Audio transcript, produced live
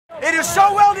It is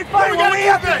so well defined. What we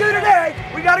have to do today,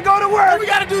 we got to go to work. We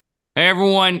got to do. Hey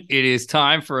everyone, it is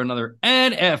time for another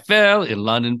NFL in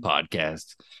London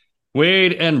podcast.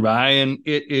 Wade and Ryan,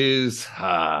 it is,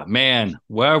 man,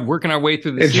 we're working our way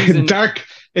through the season.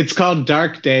 It's called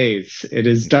Dark Days. It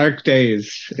is dark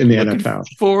days in the NFL.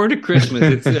 Forward to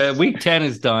Christmas. It's week 10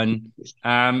 is done.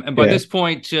 And by this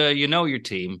point, you know your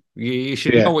team. You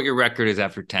should know what your record is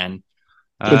after 10.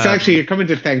 It's actually, you're coming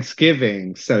to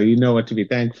Thanksgiving, so you know what to be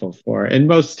thankful for. And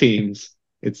most teams,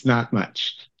 it's not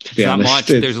much, to be honest. Not much.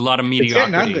 There's a lot of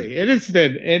mediocrity. It's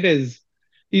ugly. It is.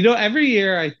 You know, every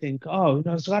year I think,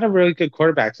 there's a lot of really good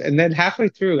quarterbacks. And then halfway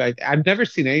through, I've never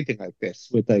seen anything like this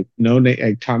with no name,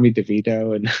 like Tommy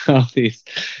DeVito and all these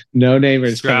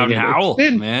no-namers. Stroud Howell,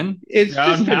 man. It's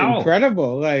just been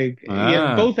incredible. Like,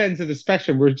 both ends of the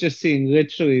spectrum, we're just seeing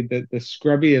literally the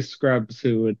scrubbiest scrubs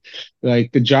who would,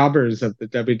 like the jobbers of the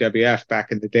WWF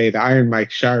back in the day, the Iron Mike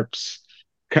Sharps.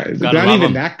 Not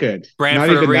even that good. Brantford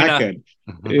not even Arena. that good.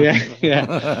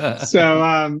 Yeah.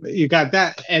 So you got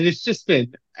that, and it's just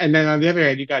been. And then on the other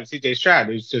hand, you got CJ Stroud,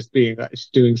 who's just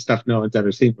doing stuff no one's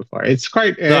ever seen before. It's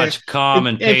quite such calm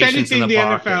and patience. If anything, in the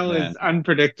pocket, NFL man. is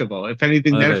unpredictable. If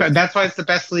anything, the NFL, that's why it's the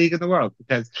best league in the world,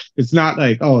 because it's not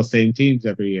like same teams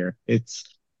every year. It's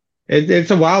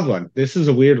a wild one. This is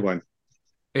a weird one.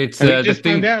 It's just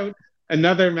found out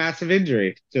another massive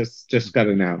injury just got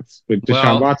announced with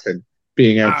Deshaun Watson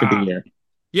being out for the year.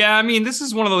 Yeah, I mean, this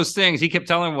is one of those things. He kept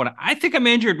telling everyone, I think I'm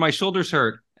injured. My shoulder's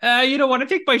hurt. You know what? I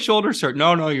think my shoulder's hurt.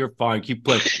 No, you're fine. Keep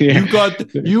playing. Yeah.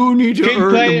 You need to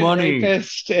earn the money.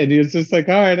 And he was just like,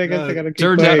 all right, I guess I got to keep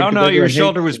turns playing. out, your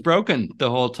shoulder was broken the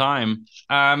whole time.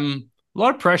 A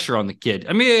lot of pressure on the kid.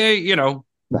 I mean,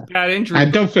 bad injury. I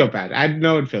don't feel bad.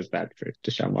 No one feels bad for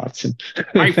Deshaun Watson.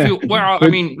 I feel I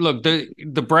mean, look,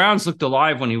 the Browns looked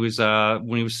alive when he was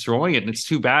throwing it, and it's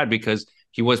too bad because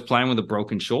he was playing with a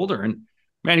broken shoulder, and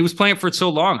man, he was playing for it so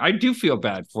long. I do feel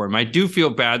bad for him. I do feel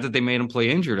bad that they made him play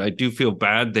injured. I do feel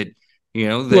bad that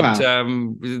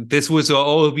this was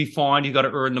it'll be fine. You got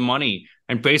to earn the money,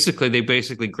 and they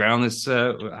ground this. We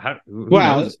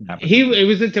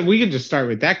can just start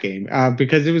with that game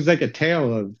because it was like a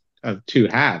tale of two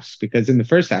halves. Because in the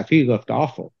first half, he looked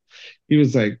awful. He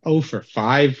was like 0 for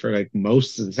 5 for like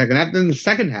most of the second half. Then the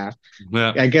second half,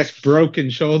 I guess broken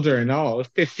shoulder and all,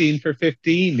 15 for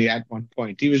 15 at one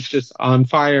point. He was just on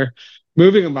fire,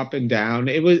 moving him up and down.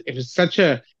 It was such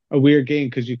a weird game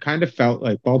because you kind of felt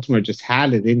like Baltimore just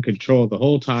had it in control the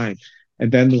whole time.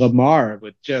 And then Lamar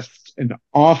with just an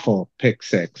awful pick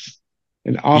six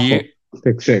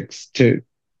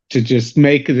to just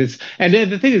make this. And then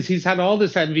the thing is, he's had all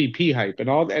this MVP hype and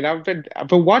I've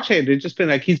been watching it. It's just been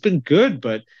like, he's been good,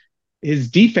 but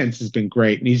his defense has been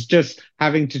great. And he's just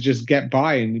having to just get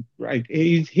by. And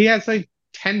he has like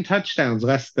 10 touchdowns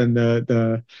less than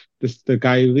the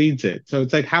guy who leads it. So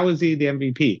it's like, how is he the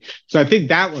MVP? So I think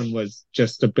that one was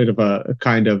just a bit of a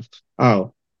kind of,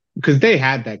 because they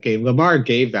had that game. Lamar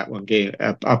gave that one game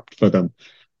up for them.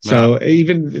 So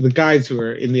even the guys who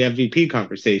are in the MVP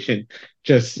conversation,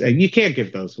 you can't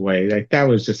give those away. Like, that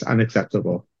was just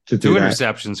unacceptable to do. 2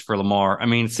 interceptions for Lamar. I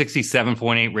mean,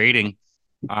 67.8 rating.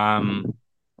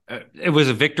 It was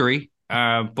a victory.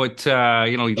 But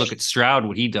you look at Stroud,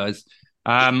 what he does.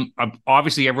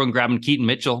 Obviously, everyone grabbing Keaton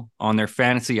Mitchell on their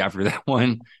fantasy after that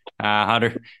one.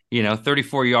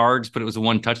 34 yards, but it was a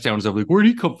 1 touchdown. So I was like, where'd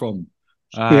he come from?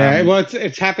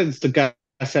 It happens to Gus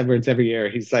Edwards every year.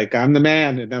 He's like, I'm the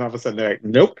man, and then all of a sudden they're like,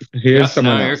 nope, here's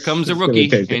someone else. Here comes a rookie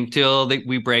until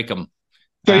we break him.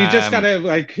 So you just gotta,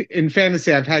 like, in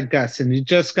fantasy, I've had Gus, and you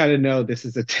just gotta know this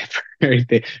is a temporary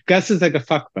thing. Gus is like a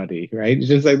fuck buddy, right? It's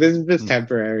just like, this is just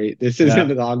temporary. This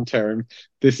isn't long term.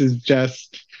 This is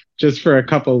just for a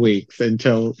couple weeks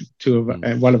until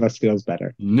one of us feels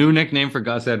better. New nickname for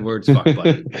Gus Edwards, fuck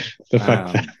buddy. The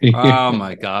fuck buddy. Oh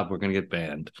my God, we're gonna get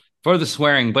banned for the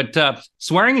swearing, but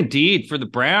swearing indeed for the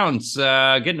Browns,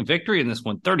 getting a victory in this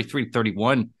one,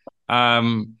 33-31.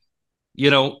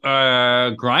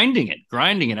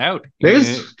 Grinding it out.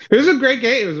 It was a great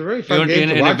game. It was a really fun game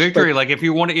to watch. A victory, like if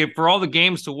for all the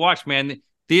games to watch, man,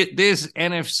 this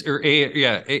NFC or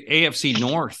AFC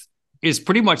North is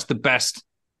pretty much the best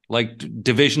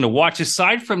division to watch.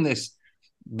 Aside from this,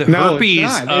 herpes.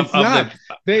 It's not.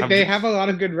 They have a lot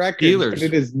of good records, but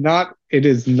it is not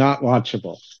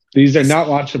watchable. These are not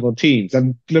watchable teams.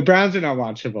 And the Browns are not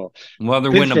watchable. Well,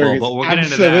 they're winnable, but we'll get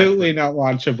into that. Absolutely not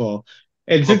watchable.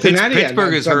 And Cincinnati,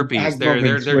 Pittsburgh is herpes.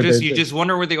 They're just, you just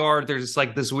wonder where they are. There's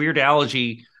like this weird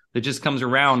allergy that just comes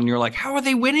around, and you're like, how are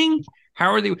they winning?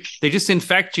 How are they? They just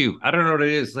infect you. I don't know what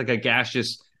it is. Like a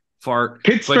gaseous fart.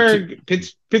 Pittsburgh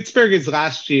is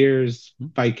last year's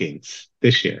Vikings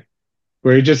this year.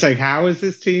 where you're just like, how is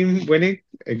this team winning?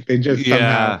 Like, they just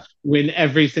somehow Yeah. win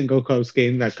every single close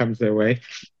game that comes their way.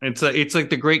 It's like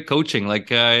the great coaching. Like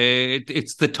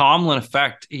it's the Tomlin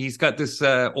effect. He's got this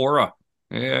aura.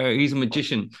 He's a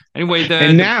magician. Anyway,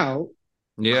 And now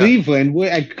yeah. Cleveland,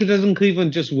 doesn't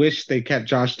Cleveland just wish they kept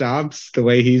Josh Dobbs the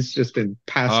way he's just been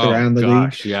passed Oh around the league?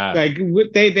 gosh, yeah. Like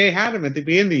they had him at the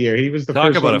beginning of the year. He was the Talk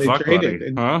first about one a they fuck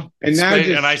traded, buddy, huh? and now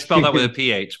And I just spell that with a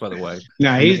PH, by the way.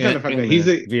 no, he's not a fuck. In He's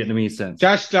the a Vietnamese sense.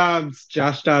 Josh Dobbs.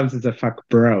 Josh Dobbs is a fuck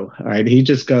bro. All right, he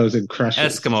just goes and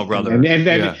crushes. Eskimo brother. And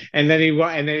then yeah. and then he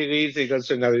leaves. He goes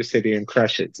to another city and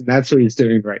crushes. And that's what he's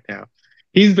doing right now.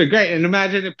 He's been great. And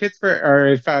imagine if Pittsburgh or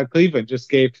if Cleveland just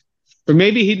gave, or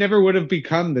maybe he never would have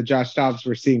become the Josh Dobbs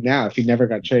we're seeing now if he never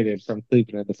got traded from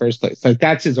Cleveland in the first place. Like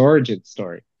that's his origin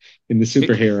story in the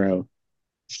superhero.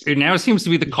 It now seems to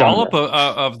be the genre. call up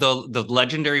of the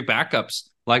legendary backups.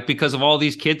 Like because of all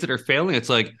these kids that are failing, it's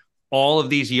like all of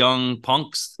these young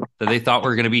punks that they thought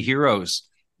were going to be heroes.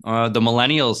 The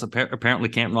millennials apparently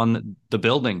can't run the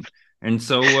building. And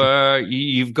so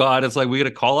you've got, it's like, we got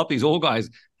to call up these old guys.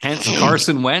 Hence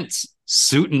Carson Wentz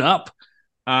suiting up.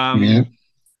 Yeah.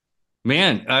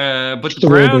 Man, but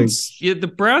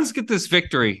the Browns get this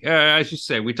victory. As you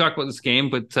say, we talked about this game,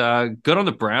 but good on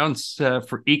the Browns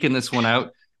for eking this one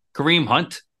out. Kareem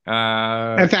Hunt.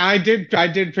 I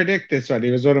did predict this one.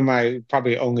 It was one of my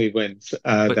probably only wins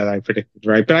that I predicted,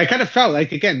 right? But I kind of felt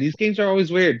like, again, these games are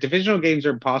always weird. Divisional games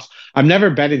are impossible. I'm never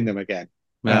betting them again.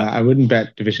 Yeah. I wouldn't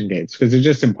bet division games because they're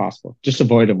just impossible. Just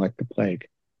avoid them like the plague.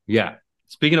 Yeah.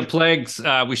 Speaking of plagues,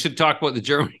 we should talk about the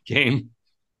Germany game.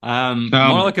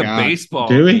 More like a baseball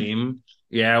game.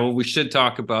 Yeah, well, we should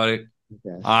talk about it.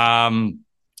 Okay.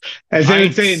 As they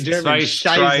would say in German,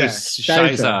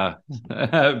 Scheiße.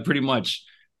 Pretty much.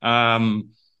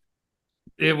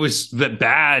 It was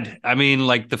bad. I mean,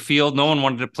 like the field, no one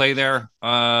wanted to play there.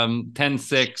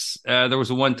 10-6. There was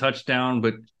a one touchdown,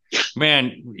 but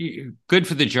man, good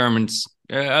for the Germans.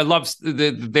 I love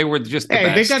they were just the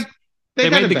best. They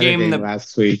made the game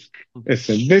last week.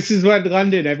 Listen, this is what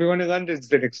everyone in London's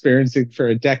been experiencing for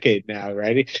a decade now,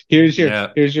 right? Here's your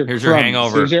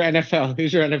hangover. Here's your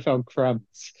NFL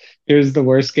crumbs. Here's the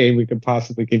worst game we could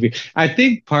possibly give you. I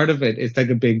think part of it is like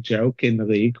a big joke in the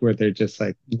league where they're just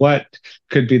like, what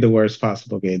could be the worst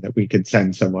possible game that we could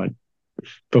send someone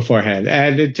beforehand?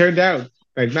 And it turned out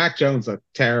like Mac Jones looked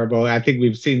terrible. I think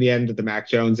we've seen the end of the Mac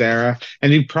Jones era,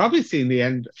 and you've probably seen the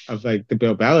end of like the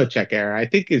Bill Belichick era. I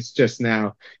think it's just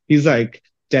now he's like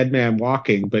dead man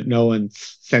walking, but no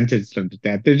one's sentenced him to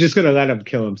death. They're just going to let him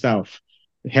kill himself.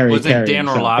 Wasn't Dan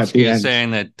Orlovsky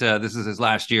saying that this is his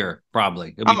last year?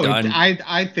 Probably. He'll be done.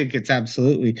 I think it's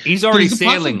absolutely. He's already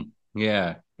sailing.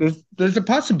 Yeah. There's a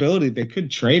possibility they could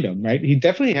trade him, right? He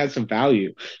definitely has some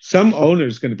value. Some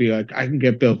owner's going to be like, I can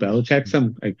get Bill Belichick.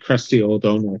 Some like crusty old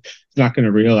owner is not going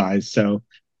to realize. So,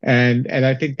 and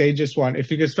I think they just want,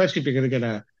 especially if you're going to get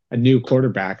a new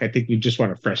quarterback, I think you just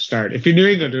want a fresh start. If you're New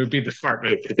England, it would be the smart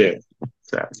move to do.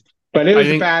 So, but it was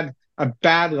a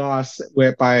bad loss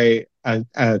by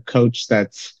a coach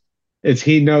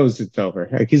he knows it's over.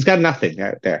 Like he's got nothing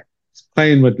out there. He's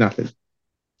playing with nothing.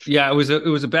 Yeah, it was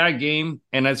a bad game.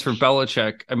 And as for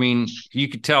Belichick, I mean, you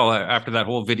could tell after that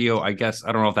whole video, I guess,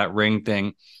 I don't know if that ring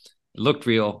thing looked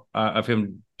real of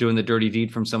him doing the dirty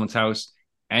deed from someone's house.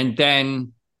 And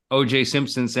then O.J.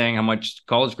 Simpson saying how much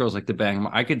college girls like to bang him.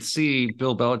 I could see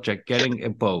Bill Belichick getting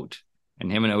a boat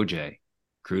and him and O.J.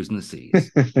 cruising the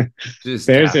seas.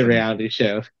 There's a reality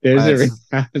show.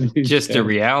 A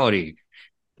reality.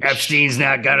 Epstein's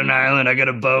not got an island. I got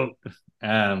a boat.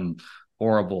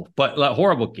 Horrible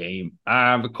game.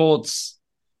 The Colts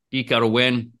eke out a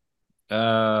win.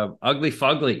 Ugly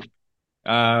fugly.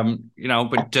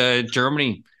 But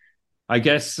Germany, I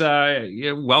guess,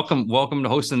 welcome to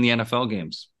hosting the NFL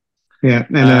games. Yeah,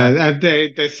 and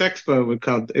the Sexpo would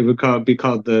be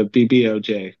called the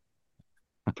BBOJ,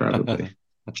 probably.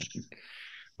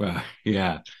 Well,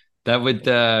 yeah. That would,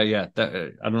 I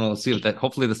don't know. Let's see if that.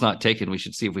 Hopefully, that's not taken. We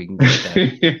should see if we can get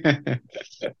that.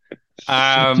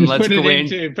 Let's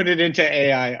put it into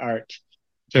AI art.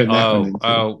 Dude,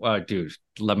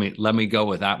 let me go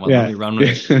with that one. Yeah. Let me run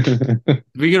with it.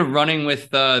 We get running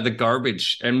with the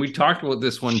garbage, and we talked about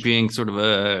this one being sort of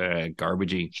a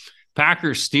garbagey.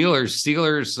 Packers,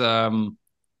 Steelers,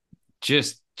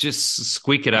 just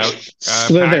squeak it out.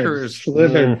 Packers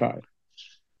slithered by.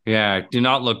 Yeah, do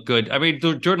not look good. I mean,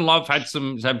 Jordan Love had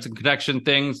some connection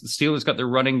things. The Steelers got their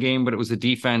running game, but it was the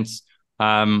defense.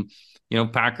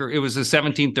 Packer, it was a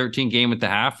 17-13 game at the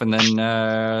half, and then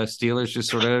Steelers just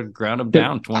sort of ground them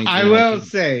down 20. I will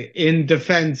say, in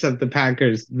defense of the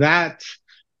Packers, that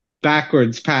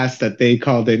backwards pass that they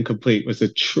called incomplete was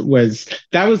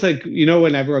that was like,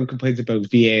 when everyone complains about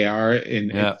VAR in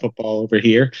football over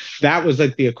here, that was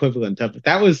like the equivalent of it.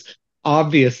 That was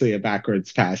obviously a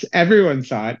backwards pass. Everyone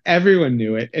saw it, everyone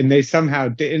knew it, and they somehow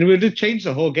did, and it would have changed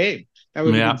the whole game. That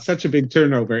would have been such a big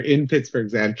turnover in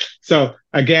Pittsburgh's end. So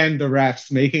again, the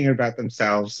refs making it about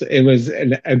themselves. It was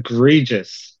an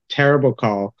egregious, terrible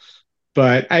call.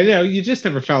 But I know you just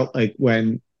never felt like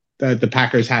when the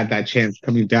Packers had that chance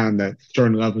coming down that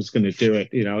Jordan Love was going to do it.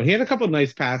 He had a couple of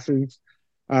nice passes,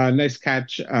 nice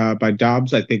catch by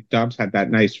Dobbs. I think Dobbs had that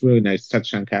really nice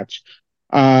touchdown catch.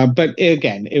 But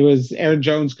again, it was Aaron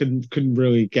Jones couldn't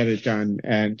really get it done,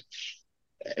 and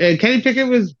Kenny Pickett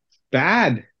was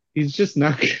bad. He's just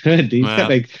not good. He's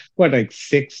got like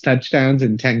 6 touchdowns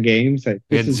in 10 games. Like,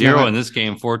 he had 0 in this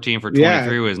game. 14 for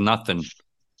 23 was nothing.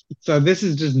 So this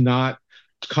is just not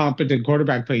competent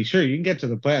quarterback play. Sure, you can get to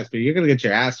the playoffs, but you're going to get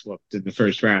your ass whooped in the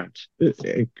first round,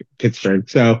 Pittsburgh.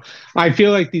 So I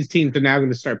feel like these teams are now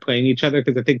going to start playing each other,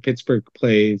 because I think Pittsburgh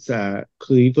plays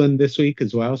Cleveland this week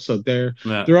as well. So they're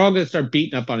all going to start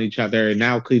beating up on each other. And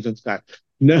now Cleveland's got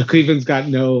no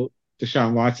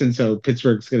Deshaun Watson, so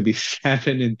Pittsburgh's going to be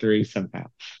 7-3 somehow.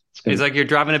 It's like you're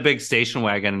driving a big station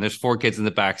wagon and there's 4 kids in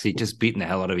the backseat just beating the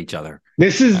hell out of each other.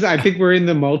 I think we're in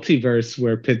the multiverse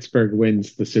where Pittsburgh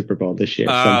wins the Super Bowl this year.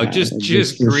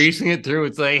 Just greasing it through.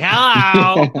 It's like,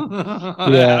 hello.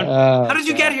 How did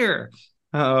you get here?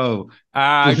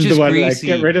 This is the one. Like,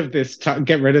 get rid of this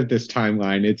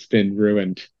timeline. It's been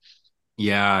ruined.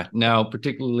 Yeah, no,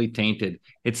 particularly tainted.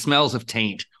 It smells of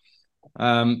taint.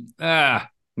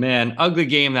 Man, ugly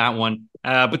game, that one.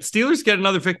 But Steelers get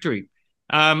another victory.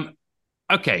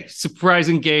 Okay,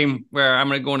 surprising game where I'm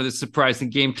going to go into the surprising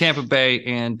game. Tampa Bay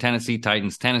and Tennessee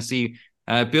Titans. Tennessee,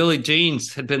 Billy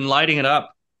Jeans had been lighting it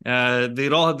up.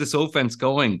 They'd all had this offense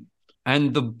going,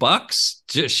 and the Bucks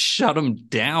just shut them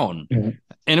down. Mm-hmm.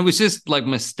 And it was just like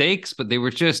mistakes, but they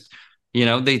were just,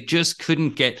 they just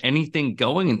couldn't get anything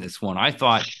going in this one. I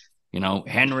thought,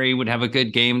 Henry would have a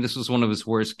good game. This was one of his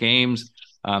worst games.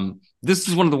 This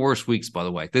is one of the worst weeks, by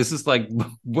the way. This is like,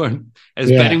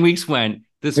 betting weeks went,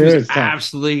 this was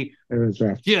absolutely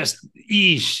just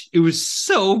eesh. It was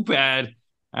so bad.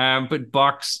 But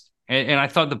Bucks, and I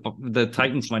thought the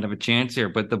Titans might have a chance here,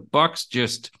 but the Bucks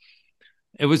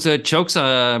it was a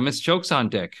missed chokes on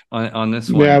Dick on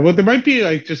this one. Yeah, well, there might be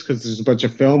just because there's a bunch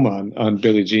of film on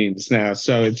Billy Jeans now,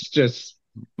 so it's just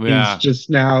he's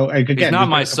just now. Again, he's not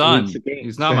my son.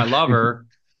 He's not my lover.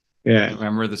 Yeah, I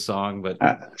remember the song, but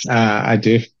I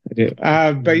do.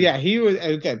 But yeah, he was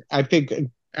again. I think, and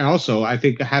also I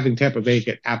think having Tampa Bay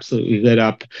get absolutely lit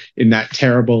up in that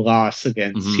terrible loss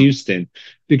against Houston.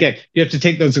 Again, you have to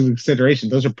take those into consideration.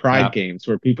 Those are pride games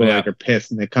where people are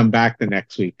pissed and they come back the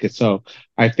next week. So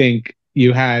I think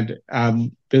you had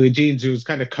Billy Jeans, who was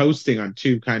kind of coasting on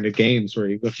 2 kind of games where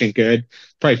he's looking good,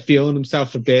 probably feeling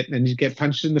himself a bit, and then you get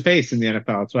punched in the face in the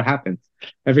NFL. That's what happens.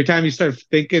 Every time you start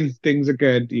thinking things are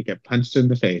good, you get punched in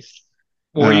the face.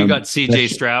 Or you got CJ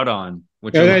Stroud on.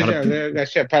 Which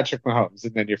that's Patrick Mahomes,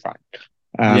 and then you're fine.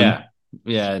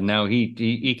 No,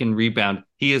 he can rebound.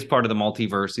 He is part of the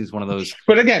multiverse. He's one of those.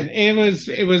 But again,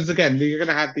 it was again, you're going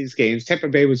to have these games. Tampa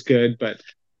Bay was good, but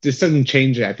this doesn't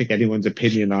change, I think, anyone's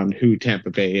opinion on who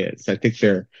Tampa Bay is. I think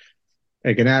they're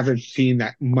like an average team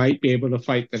that might be able to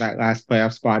fight for that last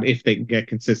playoff spot if they can get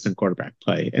consistent quarterback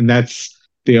play. And that's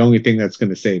the only thing that's going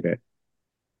to save it.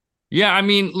 Yeah, I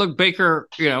mean, look, Baker,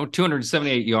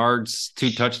 278 yards,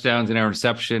 2 touchdowns, an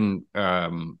interception,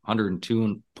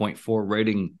 102.4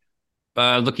 rating.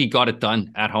 Look, he got it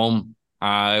done at home.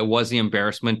 It was the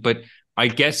embarrassment, but I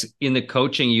guess in the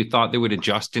coaching, you thought they would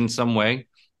adjust in some way.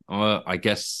 I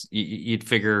guess you'd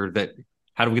figure that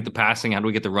how do we get the passing? How do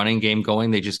we get the running game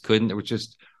going? They just couldn't. There was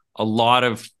just a lot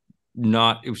of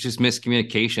it was just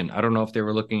miscommunication. I don't know if they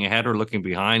were looking ahead or looking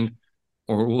behind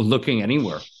or looking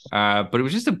anywhere. But it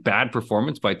was just a bad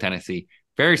performance by Tennessee.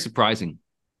 Very surprising.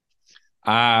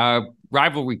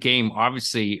 Rivalry game,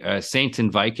 obviously, Saints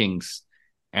and Vikings.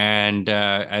 And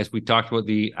as we talked about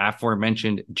the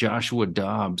aforementioned Joshua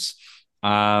Dobbs,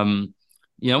 having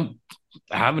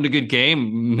a good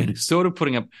game. Minnesota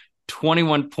putting up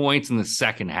 21 points in the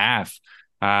second half.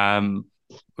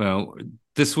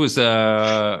 This was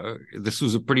a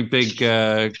pretty big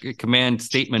command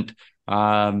statement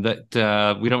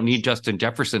that we don't need Justin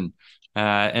Jefferson.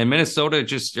 And Minnesota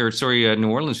New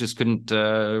Orleans just couldn't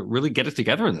really get it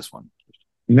together in this one.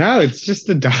 No, it's just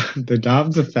the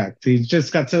Dobbs effect. He's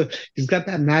got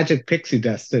that magic pixie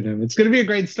dust in him. It's going to be a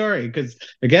great story because,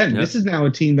 again, this is now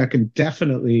a team that can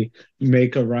definitely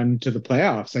make a run to the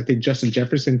playoffs. I think Justin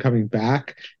Jefferson coming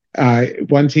back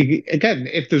Once he again,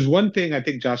 if there's one thing I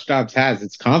think Josh Dobbs has,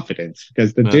 it's confidence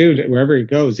because the Yeah. dude, wherever he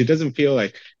goes, he doesn't feel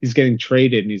like he's getting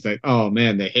traded and he's like, oh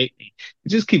man, they hate me. He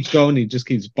just keeps going, he just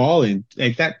keeps balling.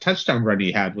 Like that touchdown run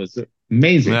he had was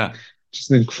amazing. Yeah.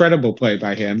 Just an incredible play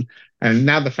by him. And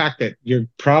now the fact that you're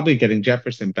probably getting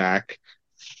Jefferson back,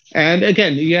 and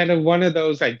again, you had one of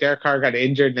those like Derek Carr got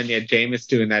injured, and then you had Jameis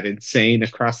doing that insane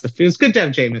across the field. It was good to have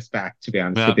Jameis back, to be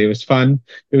honest with Yeah. you. It was fun.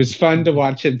 It was fun to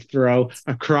watch him throw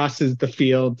across the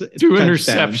field 2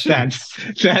 touchdowns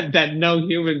interceptions. that no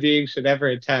human being should ever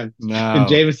attempt. And No.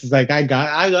 Jameis is like,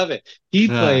 I love it. He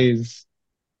Yeah. plays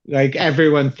like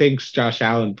everyone thinks Josh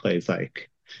Allen plays like.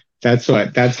 That's how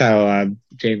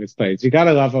Jameis plays. You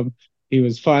gotta love him. He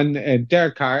was fun, and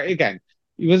Derek Carr again.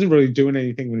 He wasn't really doing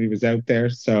anything when he was out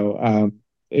there, so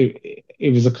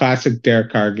it was a classic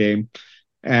Derek Carr game.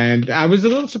 And I was a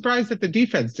little surprised that the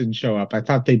defense didn't show up. I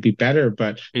thought they'd be better,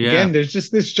 but again, Yeah. there's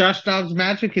just this Josh Dobbs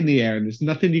magic in the air, and there's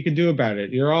nothing you can do about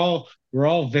it. We're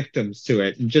all victims to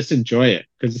it, and just enjoy it.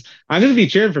 Because I'm going to be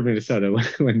cheering for Minnesota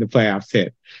when the playoffs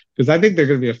hit, because I think they're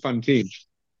going to be a fun team.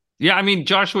 Yeah, I mean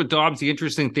Joshua Dobbs, the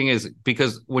interesting thing is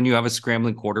because when you have a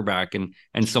scrambling quarterback and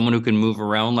someone who can move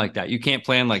around like that, you can't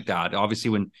plan like that.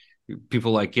 Obviously, when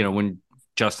people like, when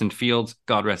Justin Fields,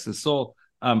 God rest his soul,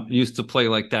 used to play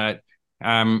like that,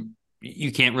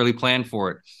 you can't really plan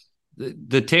for it.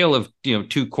 The tale of,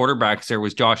 two quarterbacks there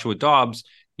was Joshua Dobbs,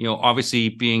 obviously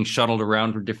being shuttled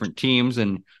around for different teams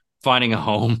and finding a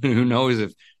home. Who knows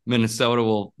if Minnesota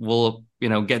will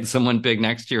get someone big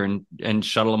next year and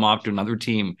shuttle him off to another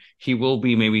team. He will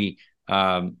be maybe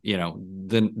the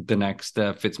next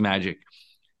Fitzmagic.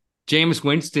 Jameis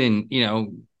Winston,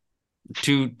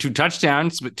 two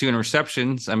touchdowns but 2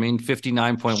 interceptions. I mean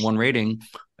 59.1 rating.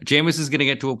 Jameis is going to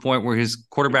get to a point where his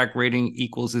quarterback rating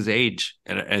equals his age,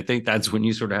 and I think that's when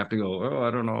you sort of have to go, oh,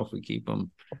 I don't know if we keep him.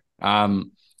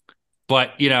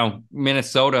 But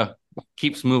Minnesota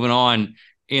keeps moving on.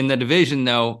 In the division,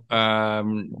 though, I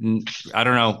don't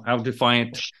know how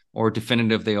defiant or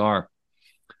definitive they are.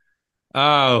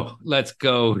 Oh, let's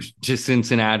go to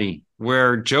Cincinnati,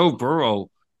 where Joe Burrow,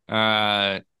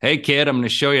 hey, kid, I'm going to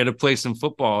show you how to play some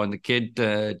football. And the kid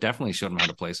definitely showed him how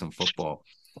to play some football.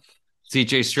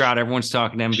 CJ Stroud, everyone's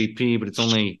talking MVP, but it's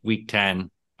only week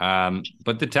 10.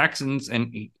 But the Texans,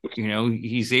 and,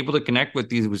 he's able to connect with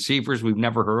these receivers we've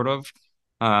never heard of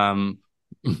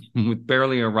with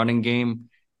barely a running game.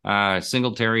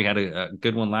 Singletary had a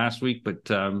good one last week, but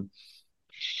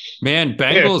man,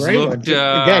 Bengals looked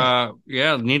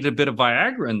needed a bit of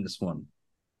Viagra in this one.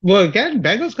 Well, again,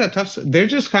 Bengals got tough. They're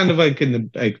just kind of like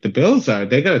the Bills are.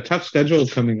 They got a tough schedule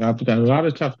coming up. Got a lot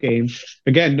of tough games.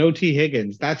 Again, no T.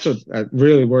 Higgins. That's what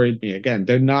really worried me. Again,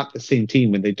 they're not the same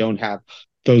team when they don't have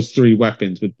those 3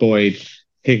 weapons with Boyd,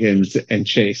 Higgins, and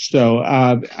Chase. So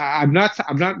I'm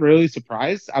not really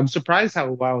surprised. I'm surprised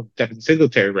how well Devin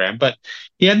Singletary ran, but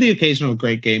he had the occasional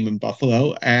great game in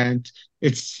Buffalo. And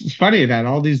it's funny that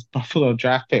all these Buffalo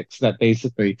draft picks that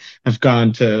basically have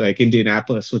gone to like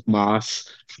Indianapolis with Moss,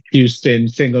 Houston,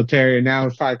 Singletary, and now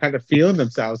kind of feeling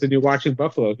themselves. And you're watching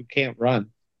Buffalo who can't run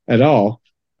at all.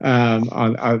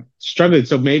 On struggling.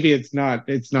 So maybe it's not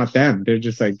them. They're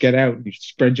just like, get out and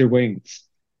spread your wings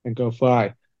and go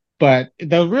fly. But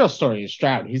the real story is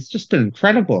Stroud. He's just been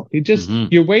incredible.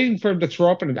 You're waiting for him to throw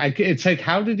up, and it's like,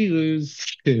 how did he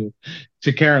lose to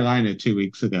Carolina 2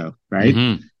 weeks ago, right?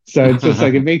 Mm-hmm. So it's just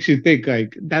like, it makes you think,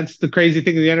 like, that's the crazy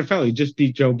thing in the NFL. He just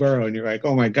beat Joe Burrow, and you're like,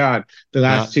 oh my God, the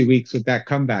last 2 weeks with that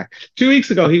comeback. 2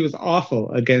 weeks ago, he was awful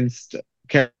against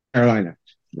Carolina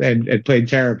and played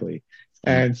terribly.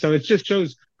 And so it just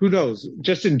shows, who knows,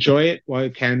 just enjoy it while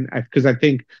you can, because I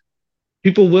think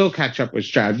people will catch up with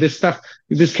Stroud. This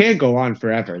can't go on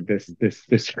forever.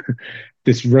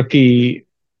 This rookie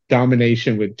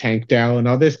domination with Tank Dell and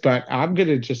all this, but I'm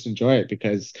gonna just enjoy it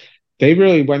because they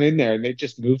really went in there and they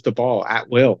just moved the ball at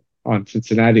will on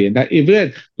Cincinnati. And that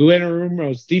even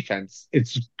Uenorumo's defense,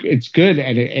 it's good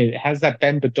and it has that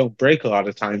bend but don't break a lot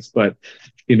of times. But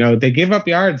they give up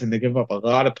yards and they give up a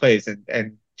lot of plays,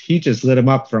 and he just lit them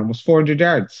up for almost 400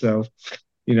 yards. So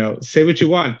say what you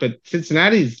want, but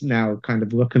Cincinnati's now kind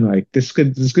of looking like this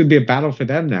could be a battle for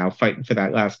them now, fighting for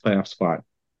that last playoff spot,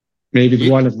 maybe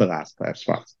one of the last playoff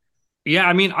spots. Yeah,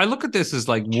 I mean, I look at this as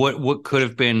like what could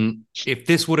have been if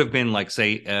this would have been like,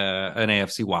 say, an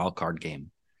AFC wildcard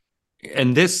game,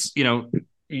 and this,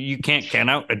 you can't count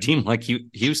out a team like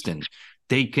Houston.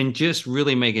 They can just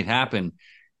really make it happen.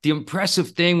 The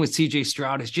impressive thing with CJ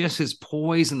Stroud is just his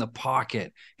poise in the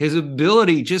pocket, his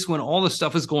ability just when all the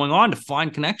stuff is going on to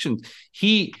find connections.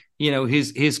 He,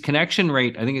 his connection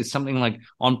rate, I think, is something like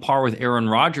on par with Aaron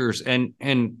Rodgers, and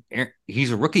he's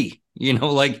a rookie.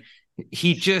 Like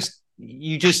you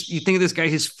think of this guy,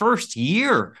 his first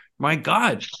year, my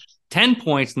God, 10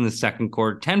 points in the second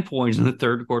quarter, 10 points in the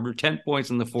third quarter, 10 points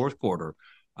in the fourth quarter.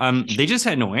 They just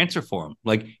had no answer for him.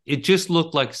 Like, it just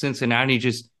looked like Cincinnati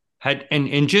just had,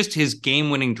 and just his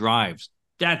game-winning drives.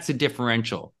 That's a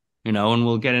differential, and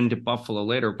we'll get into Buffalo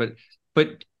later, but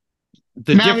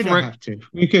the Now we don't different, have to.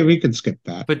 We can skip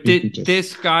that. but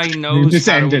this guy we knows just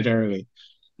how end to, it early.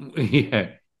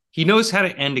 yeah, he knows how to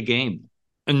end a game,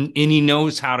 and he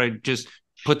knows how to just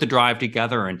put the drive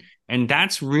together, and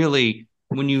that's really,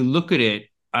 when you look at it,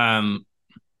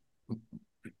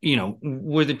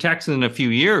 with the Texans in a few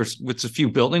years, with a few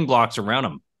building blocks around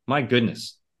them. My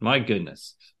goodness.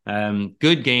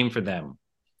 Good game for them.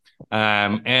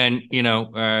 And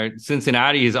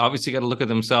Cincinnati has obviously got to look at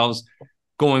themselves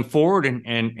going forward,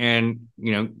 and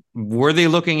were they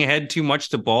looking ahead too much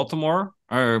to Baltimore,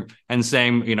 and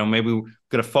saying, maybe we're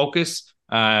going to focus.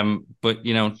 But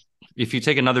if you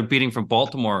take another beating from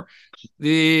Baltimore,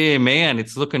 man,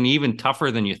 it's looking even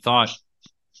tougher than you thought.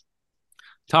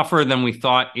 Tougher than we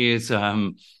thought is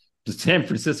the San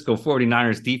Francisco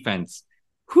 49ers defense.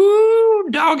 Whoo,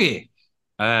 doggy.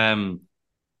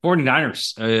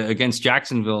 49ers against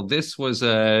Jacksonville. This was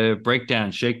a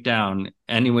breakdown, shakedown,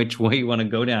 any which way you want to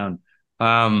go down.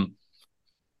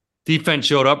 Defense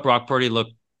showed up. Brock Purdy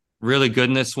looked really good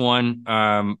in this one.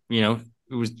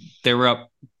 They were up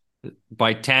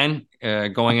by 10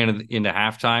 going into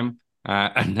halftime,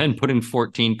 and then put in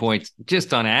 14 points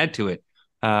just on add to it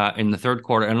in the third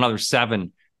quarter, and another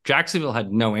 7. Jacksonville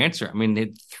had no answer. I mean, they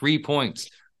had 3 points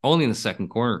only in the second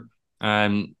quarter.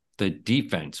 The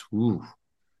defense,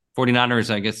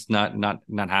 49ers, I guess,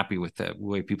 not happy with the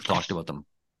way people talked about them.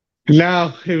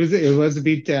 No, it was a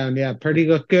beatdown. Yeah, Purdy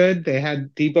looked good. They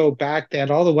had Debo back. They had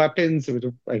all the weapons. It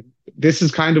was like, this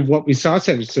is kind of what we saw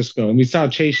San Francisco, and we saw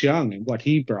Chase Young and what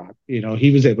he brought.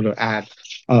 He was able to add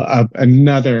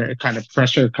another kind of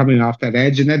pressure coming off that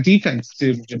edge, and that defense too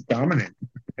was just dominant.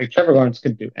 Like, Trevor Lawrence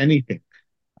could do anything.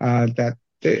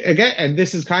 Again, and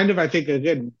this is kind of, I think,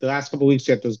 again, the last couple of weeks,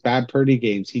 you had those bad Purdy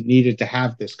games. He needed to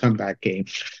have this comeback game.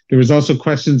 There was also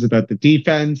questions about the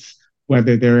defense,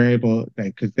 whether they're able,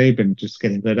 because they've been just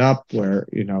getting lit up. Where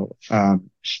I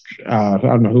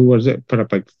don't know who was it, put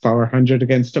up like 400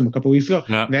 against them a couple of weeks ago.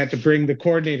 Yeah. And they had to bring the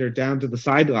coordinator down to the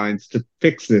sidelines to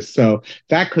fix this. So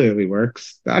that clearly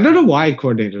works. I don't know why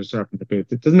coordinators are up in the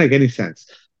booth. It doesn't make any sense.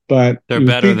 But they're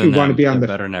better than them. Want to be on they're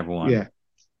better than everyone. Yeah.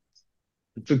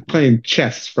 It's playing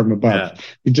chess from above. Yeah.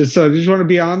 You just want to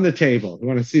be on the table. You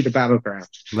want to see the battleground.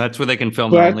 That's where they can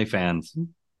film their OnlyFans.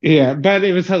 Yeah, but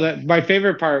it was hilarious. My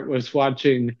favorite part was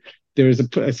watching. There was a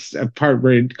part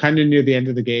where kind of near the end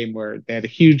of the game where they had a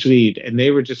huge lead, and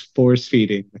they were just force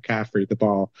feeding McCaffrey the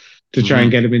ball to try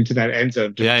and get him into that end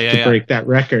zone to break that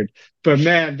record. But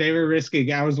man, they were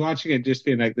risking. I was watching it just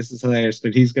being like, this is hilarious,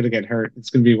 but he's going to get hurt. It's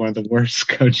going to be one of the worst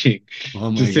coaching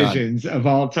decisions of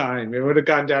all time. It would have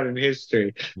gone down in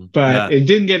history, but it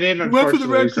didn't get in, unfortunately.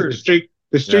 Went for the record.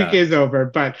 The streak is over,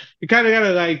 but you kind of got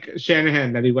to like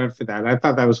Shanahan that he went for that. I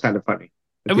thought that was kind of funny.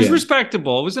 It was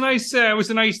respectable. It was a nice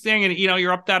thing, and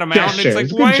you're up that amount. And it's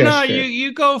like, why not?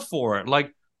 You go for it.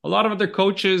 Like, a lot of other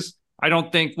coaches, I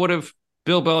don't think would have.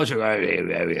 Bill Belichick,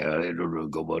 I don't know,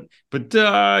 go on. But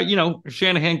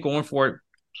Shanahan going for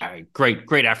it,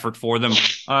 great effort for them.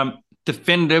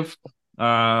 Definitive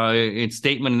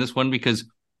statement in this one, because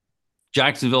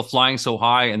Jacksonville flying so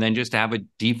high, and then just to have a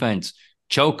defense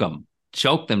choke them,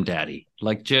 daddy.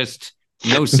 Like, just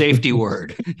no safety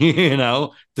word.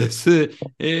 This is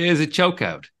a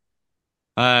chokeout.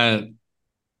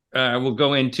 We'll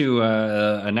go into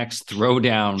a next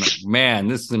throwdown. Man,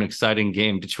 this is an exciting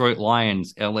game. Detroit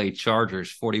Lions, LA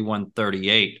Chargers,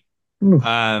 41-38.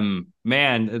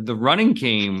 Man, the running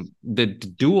game, the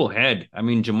dual head. I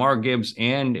mean, Jamar Gibbs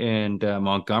and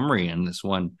Montgomery in this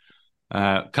one,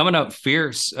 coming out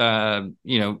fierce.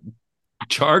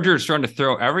 Chargers trying to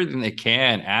throw everything they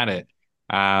can at it.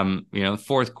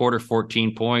 Fourth quarter,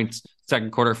 14 points.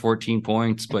 Second quarter, 14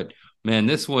 points. But man,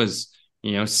 this was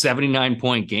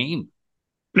 79-point game.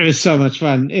 It was so much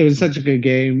fun. It was such a good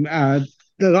game. The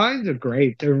Lions are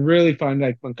great. They're really fun.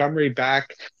 Like Montgomery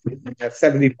back, a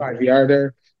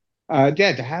 75-yarder.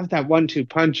 To have that 1-2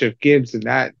 punch of Gibbs, and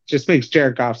that just makes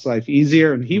Jared Goff's life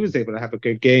easier. And he was able to have a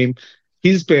good game.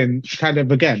 He's been kind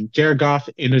of, again, Jared Goff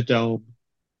in a dome.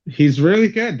 He's really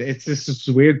good. It's just this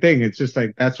weird thing. It's just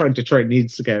like, that's why Detroit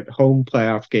needs to get home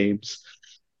playoff games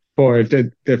for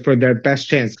their best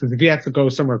chance. Because if you have to go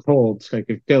somewhere cold, like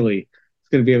in Philly, it's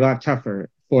going to be a lot tougher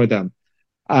for them.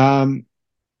 But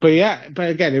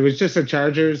again, it was just the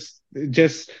Chargers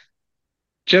just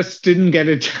didn't get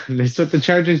it done. That's what the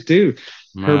Chargers do.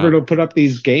 Herbert will put up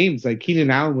these games. Like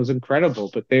Keenan Allen was incredible,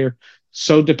 but they're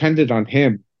so dependent on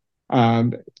him.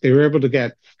 They were able to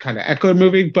get kind of Eckler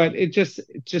moving, but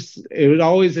it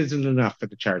always isn't enough for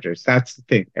the Chargers. That's the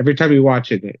thing. Every time you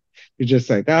watch it, you're just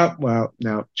like, oh, well,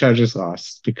 no, Chargers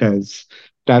lost because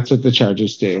that's what the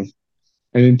Chargers do.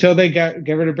 And until they get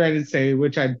rid of Brandon Staley,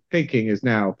 which I'm thinking is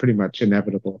now pretty much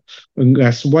inevitable,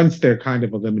 unless once they're kind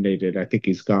of eliminated, I think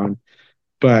he's gone.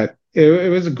 But it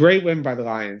was a great win by the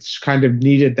Lions. Kind of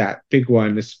needed that big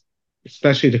one,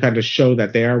 especially to kind of show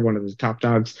that they are one of the top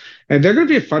dogs. And they're going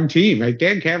to be a fun team. Like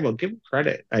Dan Campbell, give him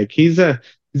credit. Like he's a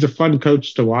fun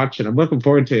coach to watch, and I'm looking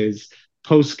forward to his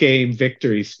post-game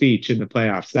victory speech in the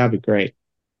playoffs. That'd be great.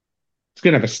 He's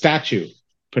going to have a statue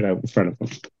put out in front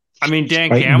of him. I mean, Dan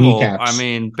Campbell,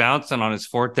 bouncing on his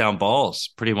fourth down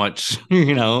balls, pretty much,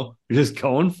 just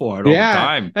going for it all the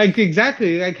time. Like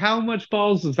exactly. Like how much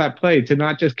balls does that play to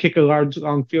not just kick a large,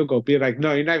 long field goal? Be like,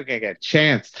 no, you're not even going to get a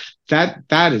chance. That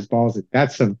is ballsy.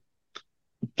 That's some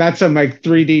like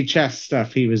 3D chess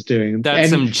stuff he was doing. That's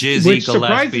some jizzy which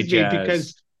Gillespie surprises me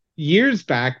because years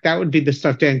back, that would be the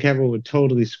stuff Dan Campbell would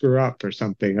totally screw up or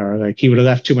something, or like he would have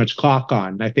left too much clock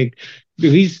on. I think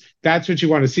that's what you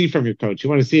want to see from your coach. You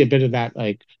want to see a bit of that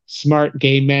like smart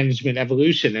game management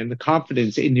evolution and the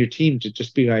confidence in your team to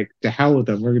just be like, to hell with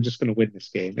them. We're just going to win this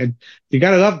game. And you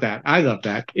got to love that. I love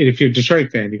that. And if you're a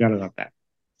Detroit fan, you got to love that.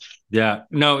 Yeah,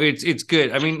 no, it's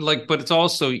good. I mean, like, but it's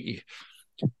also the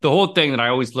whole thing that I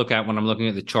always look at when I'm looking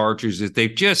at the Chargers is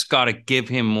they've just got to give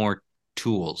him more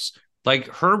tools. Like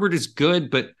Herbert is good,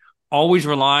 but always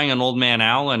relying on old man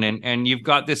Allen. And you've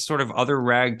got this sort of other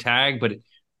ragtag, but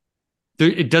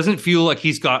it doesn't feel like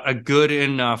he's got a good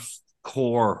enough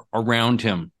core around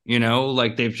him,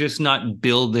 like they've just not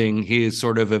building his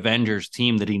sort of Avengers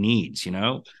team that he needs,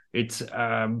 it's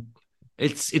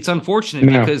unfortunate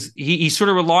because he's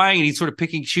sort of relying and he's sort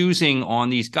of choosing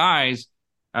on these guys.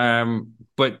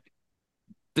 But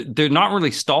they're not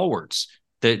really stalwarts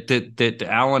that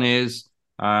Allen is.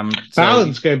 So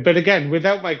Allen's good, but again,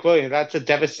 without Mike Williams, that's a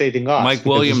devastating loss. Mike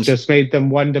Williams just made them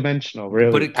one-dimensional,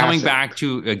 really. But coming back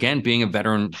to again being a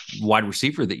veteran wide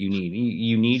receiver that you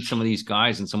need some of these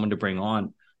guys and someone to bring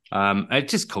on. It's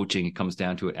just coaching. It comes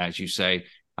down to it, as you say.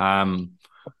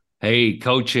 Hey,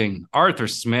 coaching. Arthur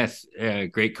Smith,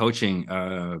 great coaching.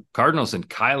 Cardinals and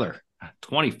Kyler,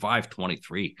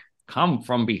 25-23. Come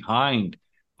from behind.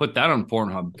 Put that on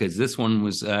Pornhub because this one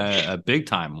was a big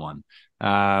time one.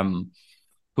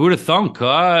 Who would have thunk?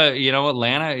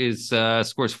 Atlanta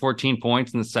scores 14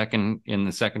 points in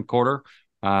the second quarter.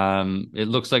 It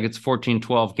looks like it's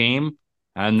 14-12 game,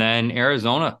 and then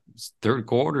Arizona third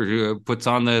quarter puts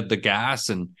on the gas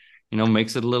and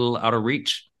makes it a little out of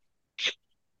reach.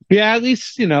 Yeah, at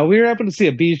least we were able to see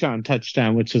a Bijan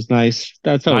touchdown, which was nice.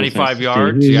 That's 95 nice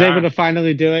yards. He was able to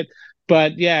finally do it.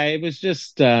 But yeah, it was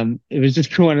just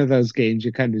one of those games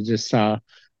you kind of just saw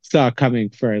coming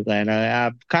for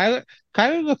Atlanta.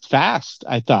 Kyler looked fast,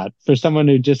 I thought, for someone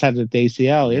who just had an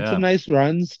ACL. He had some nice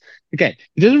runs. Okay,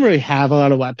 he doesn't really have a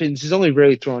lot of weapons. He's only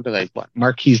really thrown to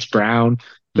Marquise Brown.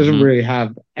 Doesn't really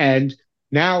have. And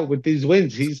now with these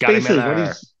wins, he's basically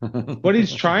what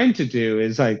he's trying to do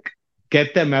is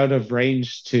get them out of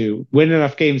range to win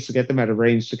enough games to get them out of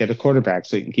range to get a quarterback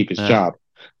so he can keep his job.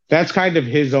 That's kind of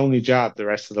his only job the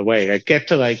rest of the way. Get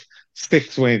to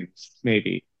 6 wins,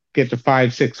 maybe. Get to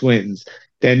 5-6 wins.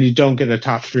 Then you don't get a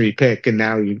top 3 pick, and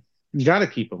now you got to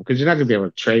keep him because you're not going to be able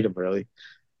to trade him really,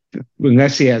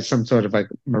 unless he has some sort of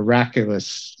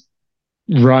miraculous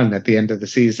run at the end of the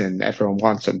season. Everyone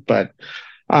wants him, but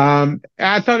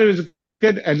I thought it was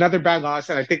good. Another bad loss,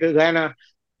 and I think Atlanta.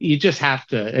 You just have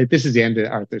to. This is the end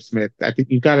of Arthur Smith. I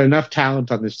think you've got enough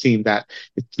talent on this team that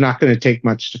it's not going to take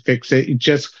much to fix it. You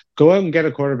just go out and get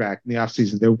a quarterback in the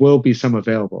offseason. There will be some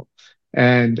available,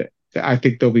 and I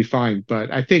think they'll be fine.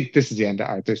 But I think this is the end of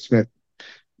Arthur Smith.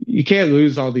 You can't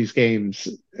lose all these games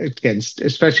against,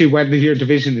 especially when your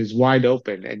division is wide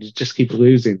open and you just keep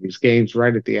losing these games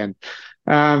right at the end.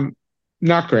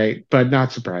 Not great, but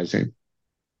not surprising.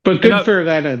 But good for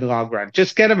Atlanta in the long run.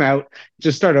 Just get them out.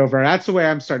 Just start over. That's the way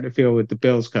I'm starting to feel with the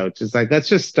Bills coach. It's let's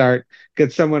just start,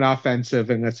 get someone offensive,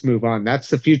 and let's move on. That's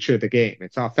the future of the game.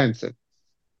 It's offensive.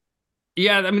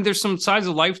 Yeah, I mean, there's some signs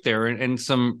of life there and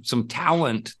some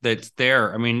talent that's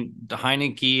there. I mean, the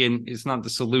Heineke is not the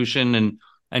solution,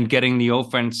 and getting the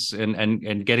offense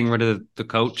and getting rid of the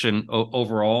coach and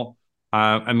overall.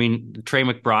 I mean, Trey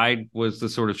McBride was the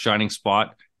sort of shining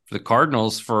spot the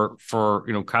Cardinals for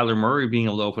Kyler Murray being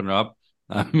able to open it up.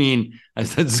 I mean, I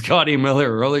said Scotty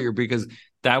Miller earlier because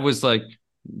that was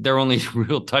their only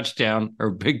real touchdown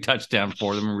or big touchdown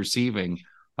for them in receiving.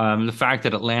 The fact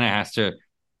that Atlanta has to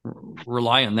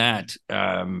rely on that.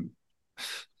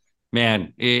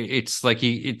 Man, it's like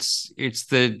it's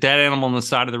the dead animal on the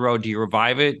side of the road. Do you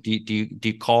revive it? Do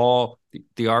you call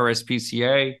the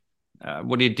RSPCA?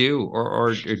 What do you do,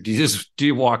 or do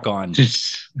you walk on?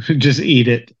 Just eat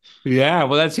it Yeah,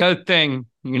 well, that's the other thing,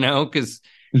 because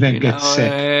and then get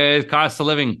sick. cost of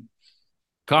living,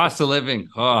 cost of living.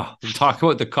 Oh, talk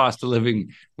about the cost of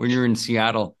living when you're in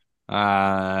Seattle.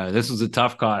 This was a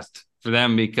tough cost for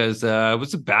them because it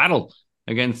was a battle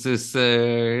against this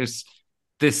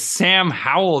Sam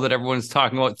Howell that everyone's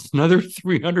talking about. It's another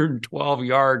 312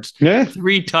 yards, Yeah.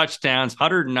 3 touchdowns,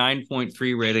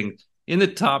 109.3 rating in the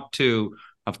top two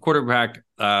of quarterback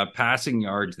passing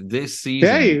yards this season.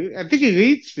 Yeah, I think he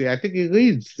leads. I think he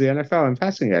leads the NFL in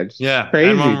passing yards. Yeah,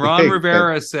 Crazy and when to Ron think,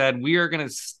 Rivera said we are going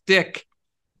to stick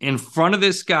in front of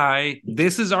this guy,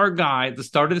 this is our guy. At the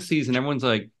start of the season, everyone's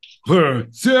like,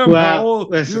 Sam Howell,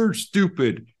 listen, you're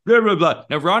stupid. Blah blah blah.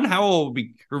 Now Ron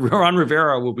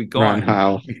Rivera will be gone. Ron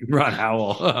Howell. Ron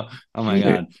Howell. Oh my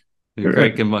God.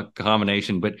 Great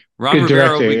combination, but Ron Good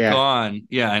Rivera will be director, yeah. gone.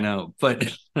 Yeah, I know,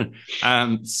 but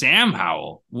Sam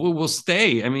Howell will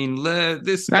stay. I mean,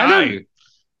 this guy.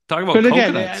 Talk about But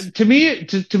coconuts.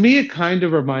 again, to me, it kind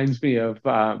of reminds me of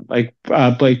Blake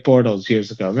Bortles years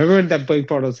ago. Remember when that Blake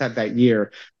Bortles had that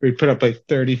year where he put up like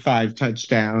 35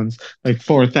 touchdowns, like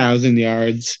 4,000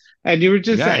 yards, and you were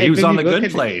just he was on the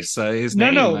good place. His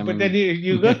name. But then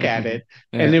you look at it,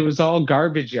 yeah. and it was all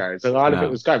garbage yards. A lot of it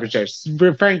was garbage yards.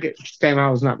 Frank Sam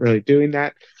Howell's not really doing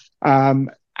that.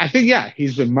 I think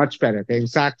he's been much better. Getting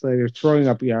sacked later, throwing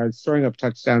up yards, throwing up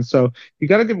touchdowns. So you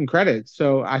got to give him credit.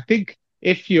 So I think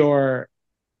if you're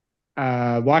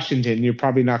Washington, you're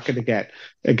probably not going to get,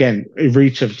 again, a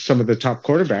reach of some of the top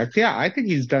quarterbacks. Yeah, I think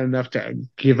he's done enough to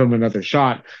give him another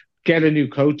shot, get a new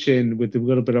coach in with a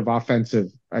little bit of offensive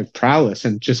prowess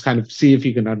and just kind of see if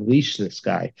you can unleash this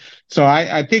guy. So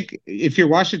I think if you're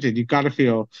Washington, you've got to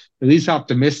feel at least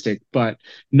optimistic, but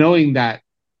knowing that,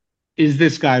 is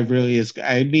this guy really is?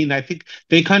 I mean, I think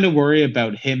they kind of worry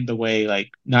about him the way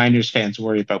like Niners fans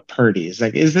worry about Purdy. It's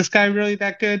like, is this guy really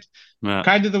that good? Yeah.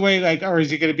 Kind of the way like, or is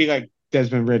he going to be like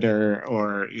Desmond Ridder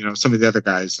or some of the other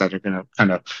guys that are going to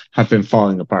kind of have been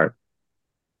falling apart?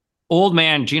 Old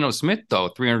man Geno Smith, though,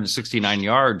 369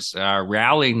 yards,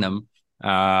 rallying them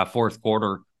fourth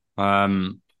quarter.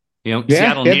 Seattle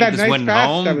needed this win at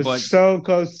home. That was so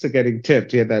close to getting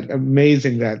tipped. He had that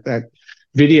amazing that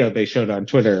video they showed on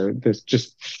Twitter. This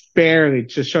just barely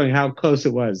just showing how close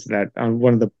it was that on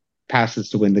one of the passes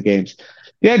to win the games.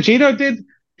 Yeah, Geno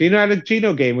had a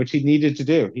Geno game, which he needed to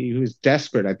do. He was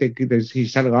desperate. I think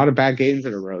he's had a lot of bad games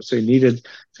in a row, so he needed to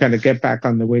kind of get back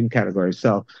on the win category.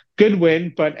 So good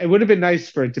win, but it would have been nice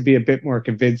for it to be a bit more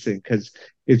convincing because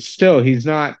it's still he's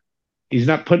not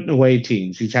putting away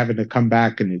teams. He's having to come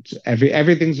back, and it's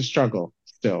everything's a struggle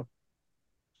still.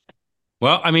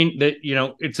 Well, I mean,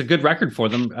 it's a good record for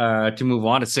them to move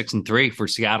on to 6-3 for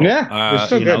Seattle. Yeah, they're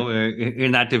still good.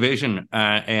 In that division,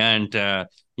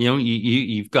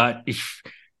 you've got.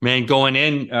 Man, going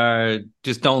in,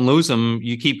 just don't lose them.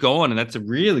 You keep going, and that's a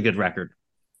really good record.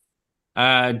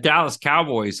 Dallas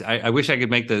Cowboys. I wish I could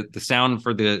make the sound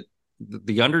for the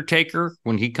Undertaker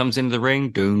when he comes into the ring.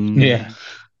 Doom, yeah,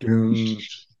 doom.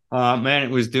 Man,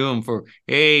 it was doom for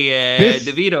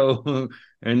DeVito.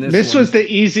 And this was the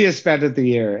easiest bet of the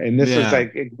year, and this was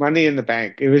like money in the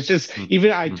bank. It was just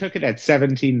even I took it at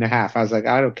 17.5. I was like,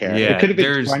 I don't care. It could have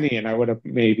been 20, and I would have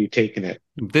maybe taken it.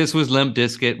 This was Limp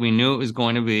Bizkit. We knew it was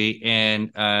going to be,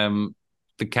 and the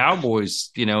Cowboys,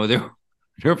 they're up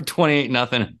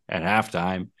 28-0 at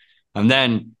halftime, and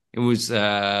then it was it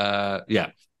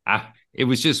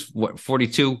was just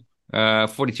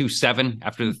 42-7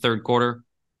 after the third quarter.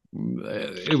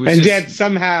 It was yet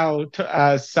somehow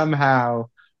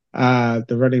the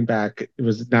running back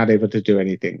was not able to do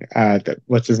anything.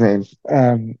 What's his name?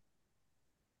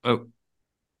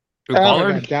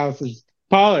 Pollard. Dallas's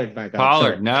Pollard. My God,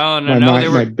 Pollard. sorry. No.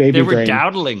 They were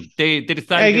dawdling. They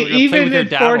decided they were going to play with their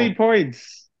dawdle. 40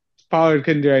 points, Pollard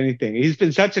couldn't do anything. He's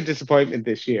been such a disappointment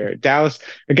this year. Dallas,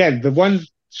 again, the one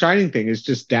shining thing is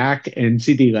just Dak and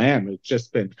CeeDee Lamb. It's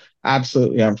just been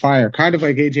absolutely on fire. Kind of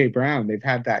like AJ Brown. They've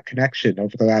had that connection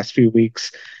over the last few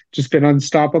weeks. Just been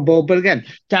unstoppable. But again,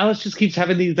 Dallas just keeps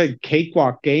having these like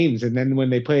cakewalk games. And then when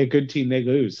they play a good team, they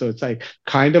lose. So it's like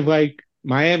kind of like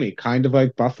Miami, kind of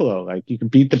like Buffalo. Like you can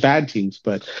beat the bad teams,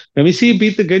 but let me see you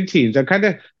beat the good teams. I'm kind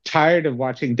of tired of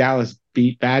watching Dallas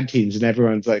beat bad teams and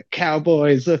everyone's like,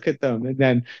 Cowboys, look at them. And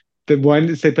then the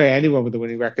ones they play anyone with a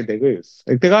winning record, they lose.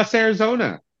 Like they lost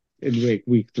Arizona in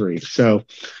week 3. So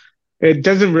it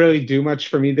doesn't really do much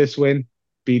for me this win.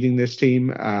 beating this team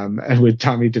with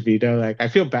Tommy DeVito. Like, I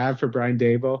feel bad for Brian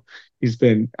Dable. He's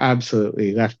been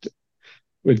absolutely left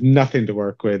with nothing to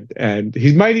work with, and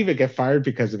he might even get fired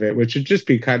because of it, which would just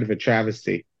be kind of a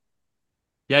travesty.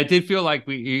 Yeah, I did feel like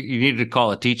you needed to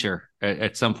call a teacher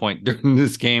at some point during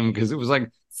this game because it was like,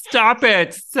 stop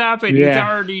it, stop it. He's Yeah,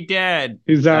 already dead.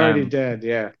 he's already dead.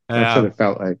 Yeah, that's what it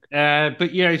felt like.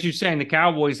 But yeah, as you're saying, the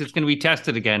Cowboys, it's going to be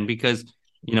tested again because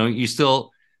you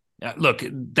still look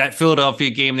that Philadelphia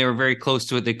game. They were very close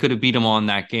to it. They could have beat them on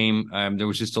that game. There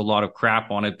was just a lot of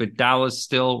crap on it, but Dallas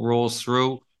still rolls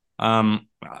through.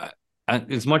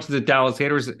 As much as the Dallas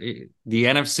haters, the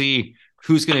NFC.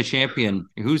 Who's going to champion?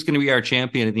 Who's going to be our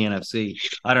champion in the NFC?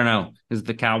 I don't know. Is it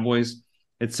the Cowboys?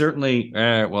 It's certainly,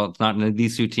 well, it's not in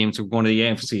these two teams. We're going to the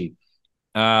AFC.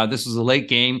 This was a late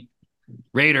game.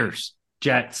 Raiders,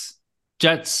 Jets.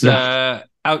 Jets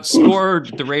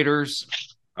outscored the Raiders,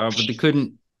 but they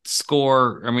couldn't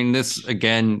score. I mean, this,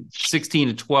 again,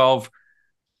 16-12.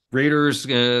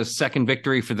 Raiders, second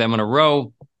victory for them in a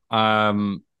row. A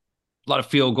lot of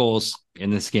field goals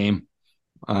in this game.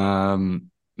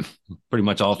 Pretty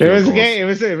much all. It was a game. It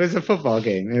was a football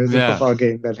game. It was a football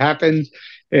game that happened,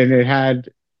 and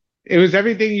it was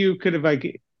everything you could have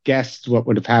like guessed what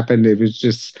would have happened. It was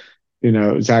just,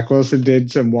 Zach Wilson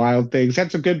did some wild things,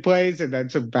 had some good plays, and then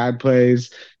some bad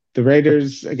plays. The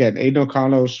Raiders, again, Aiden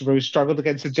O'Connell really struggled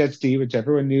against the Jets D, which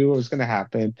everyone knew was going to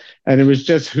happen, and it was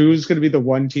just who's going to be the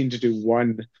one team to do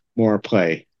one more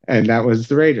play, and that was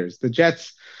the Raiders. The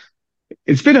Jets.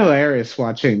 It's been hilarious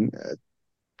watching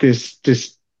this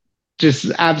just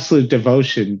absolute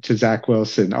devotion to Zach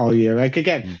Wilson all year. Like,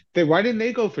 again, why didn't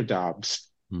they go for Dobbs?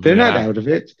 They're not out of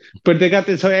it, but they got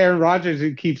this whole Aaron Rodgers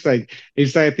who keeps I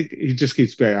think he just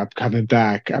keeps saying, I'm coming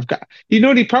back.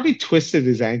 He probably twisted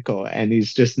his ankle and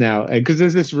he's just now, because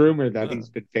there's this rumor that he's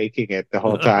been faking it the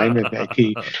whole time. And like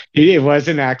it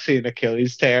wasn't actually an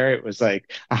Achilles tear. It was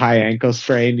like a high ankle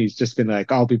sprain. He's just been like,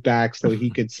 I'll be back. So he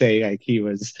could say like he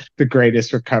was the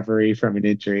greatest recovery from an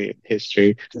injury in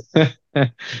history.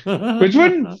 Which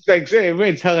wouldn't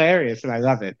it's hilarious and I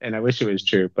love it. And I wish it was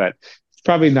true, but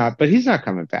probably not, but he's not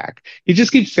coming back. He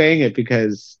just keeps saying it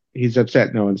because he's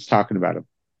upset no one's talking about him.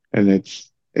 And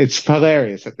it's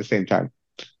hilarious at the same time.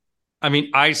 I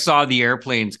mean, I saw the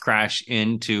airplanes crash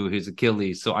into his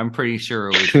Achilles, so I'm pretty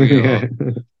sure it was real.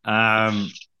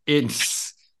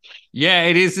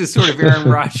 It is this sort of Aaron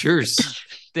Rodgers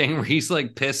thing where he's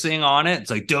like pissing on it.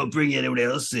 It's like, don't bring anyone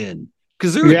else in.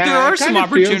 Because there are some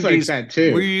opportunities like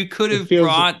where you could have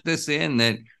brought this in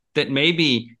that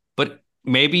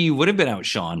maybe you would have been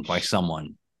outshone by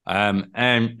someone.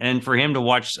 And for him to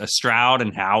watch Stroud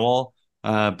and Howell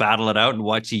battle it out and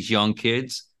watch these young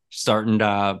kids starting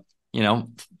to,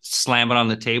 slam it on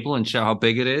the table and show how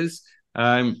big it is.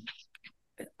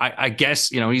 I guess,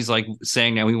 he's like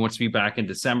saying now he wants to be back in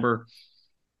December.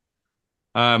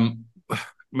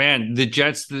 Man, the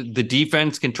Jets, the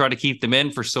defense can try to keep them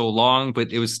in for so long,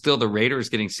 but it was still the Raiders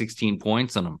getting 16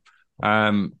 points on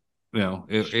them.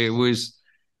 It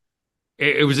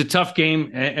was a tough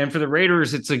game, and for the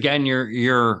Raiders, it's again you're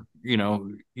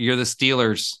the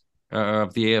Steelers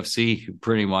of the AFC,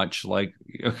 pretty much. Like,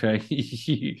 okay,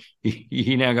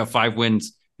 he now got 5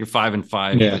 wins. You're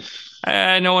 5-5.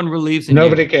 Yeah, no one believes in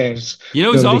Nobody you. cares.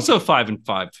 He's also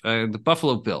 5-5. The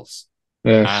Buffalo Bills.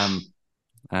 Yeah.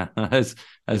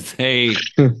 As they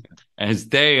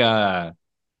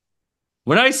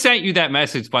when I sent you that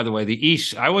message, by the way, the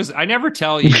East, I never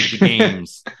tell you the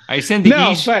games. I send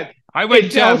the East. But I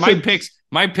went my picks.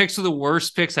 My picks are the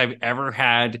worst picks I've ever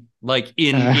had, like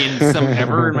in some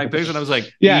ever in my picks. And I was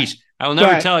like, East, I will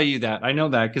never tell you that. I know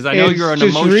that because I know you're an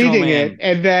emotional reading man.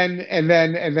 It, and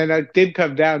then I did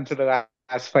come down to the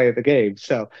last play of the game.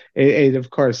 So it of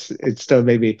course it still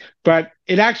made me, but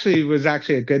it was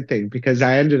actually a good thing because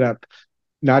I ended up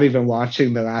not even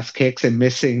watching the last kicks and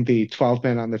missing the 12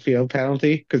 men on the field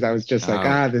penalty because I was just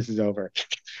like, this is over,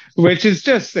 which is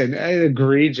just an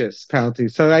egregious penalty.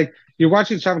 So like you're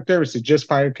watching Sean McDermott who just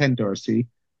fired Ken Dorsey.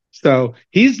 So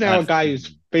he's now a guy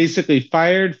who's basically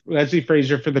fired Leslie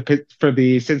Frazier for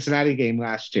the Cincinnati game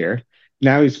last year.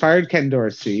 Now he's fired Ken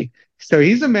Dorsey. So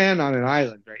he's a man on an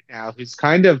island right now who's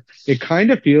it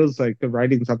kind of feels like the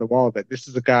writing's on the wall that this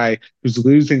is a guy who's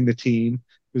losing the team,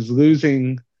 who's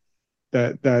losing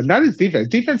not his defense.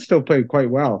 Defense still played quite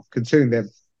well, considering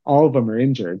that all of them are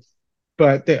injured.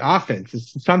 But the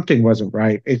offense, something wasn't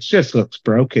right. It just looks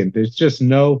broken. There's just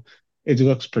it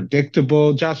looks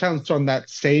predictable. Josh Allen's thrown that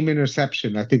same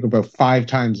interception, I think, about 5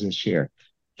 times this year.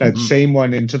 that same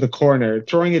one into the corner,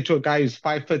 throwing it to a guy who's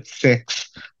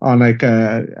 5'6" on like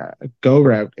a go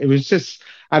route. It was just,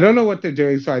 I don't know what they're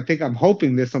doing. So I'm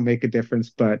hoping this will make a difference,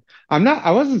 but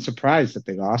I wasn't surprised that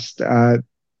they lost.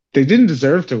 They didn't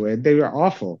deserve to win. They were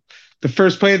awful. The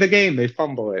first play of the game, they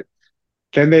fumble it.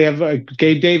 Then they have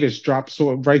Gabe Davis drops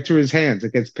right through his hands.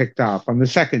 It gets picked off on the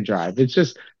second drive. It's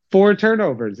just four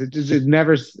turnovers.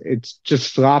 It's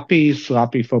just sloppy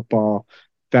football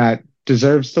that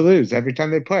deserves to lose every time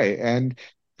they play. And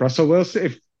Russell Wilson,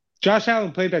 if Josh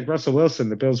Allen played like Russell Wilson,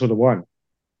 the Bills would have won.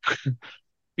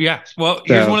 Yeah. Well,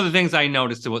 here's one of the things I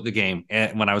noticed about the game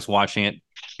when I was watching it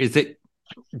is that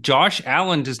Josh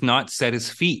Allen does not set his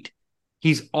feet.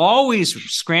 He's always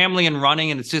scrambling and running,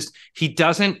 and it's just he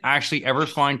doesn't actually ever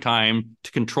find time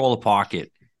to control a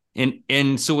pocket.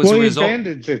 And so as a result, he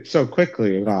abandons it so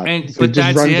quickly a lot. But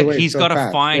that's it. He's got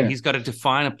to find. Yeah. He's got to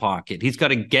define a pocket. He's got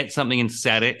to get something and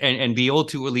set it, and be able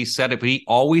to at least set it. But he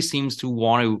always seems to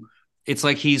want to. It's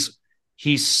like he's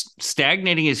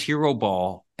stagnating his hero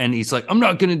ball, and he's like, I'm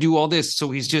not going to do all this.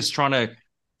 So he's just trying to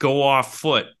go off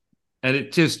foot, and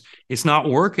it's not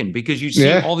working because you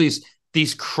see all these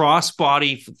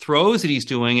crossbody throws that he's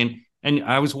doing, and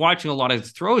I was watching a lot of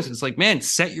throws. It's like, man,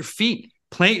 set your feet.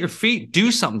 Plant your feet, do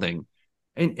something.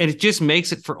 And it just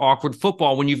makes it for awkward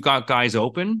football when you've got guys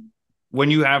open,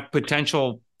 when you have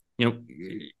potential,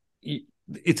 it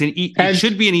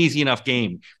should be an easy enough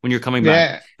game when you're coming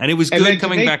back. And it was good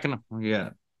coming back. Yeah,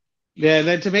 and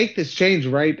then to make this change,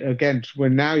 right, again,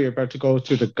 when now you're about to go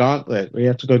through the gauntlet, where you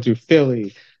have to go through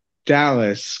Philly,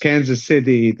 Dallas, Kansas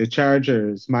City, the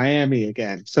Chargers, Miami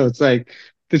again. So it's like,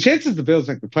 the chances the Bills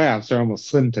make the playoffs are almost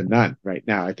slim to none right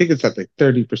now. I think it's at like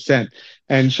 30%.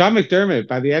 And Sean McDermott,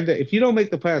 by the end, if you don't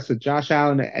make the playoffs with Josh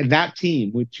Allen and that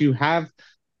team, which you have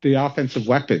the offensive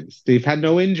weapons, they've had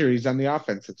no injuries on the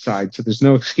offensive side, so there's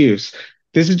no excuse.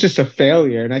 This is just a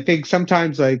failure. And I think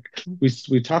sometimes, like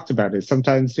we talked about it,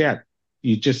 sometimes,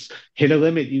 you just hit a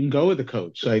limit. You can go with the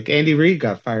coach. Like Andy Reid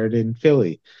got fired in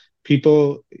Philly.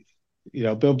 People,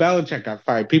 Bill Belichick got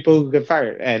fired. People get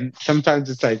fired. And sometimes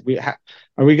it's like,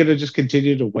 are we going to just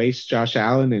continue to waste Josh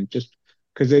Allen and just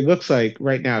because it looks like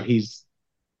right now he's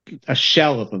a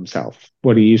shell of himself,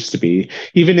 what he used to be.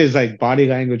 Even his like body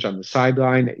language on the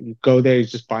sideline, you go there,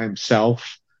 he's just by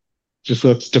himself, just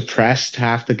looks depressed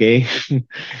half the game.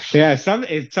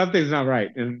 Something's not right.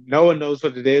 And no one knows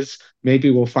what it is. Maybe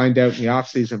we'll find out in the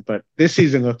offseason, but this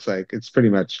season looks like it's pretty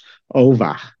much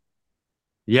over.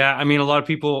 Yeah, I mean, a lot of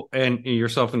people, and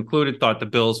yourself included, thought the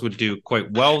Bills would do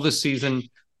quite well this season.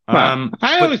 I'm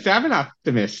an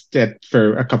optimist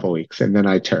for a couple of weeks, and then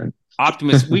I turn.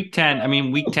 Optimist. Week 10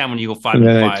 when you go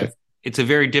 5-5, it's a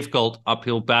very difficult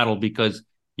uphill battle because,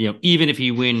 even if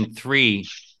you win 3,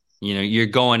 you're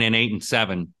going in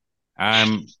 8-7.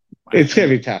 It's going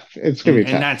to be tough. It's going to be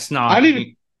tough. And that's not... I don't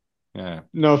even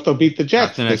know if they'll beat the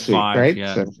Jets this week, right?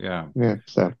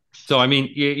 So, I mean,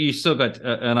 you still got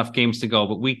enough games to go,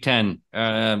 but week 10,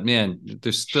 man,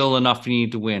 there's still enough you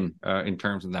need to win in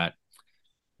terms of that.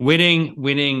 Winning.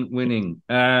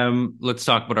 Let's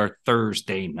talk about our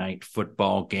Thursday night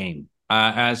football game.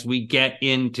 As we get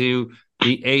into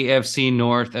the AFC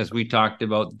North, as we talked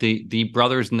about, the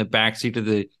brothers in the backseat of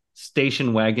the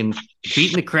station wagon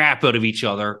beating the crap out of each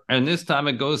other. And this time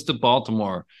it goes to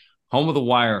Baltimore, home of the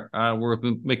Wire. We're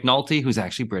with McNulty, who's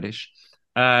actually British.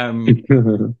 And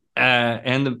the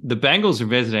Bengals are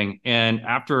visiting. And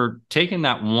after taking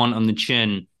that one on the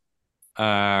chin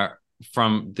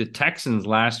from the Texans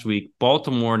last week,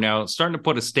 Baltimore now starting to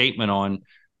put a statement on,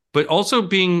 but also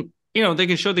being, they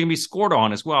can show they can be scored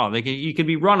on as well. You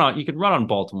can run on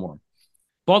Baltimore.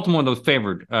 Baltimore, though,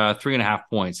 favored 3.5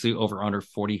 points, the over under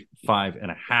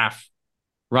 45.5.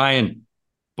 Ryan,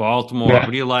 Baltimore, what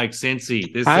do you like,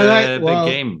 Cincy? This big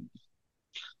game.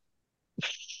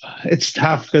 It's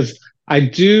tough because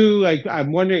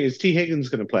I'm wondering, is T. Higgins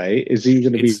going to play? Is he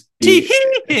going to be T.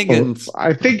 Higgins?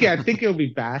 I think he'll be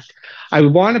back. I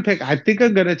want to pick. I think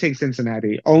I'm going to take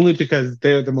Cincinnati only because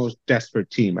they're the most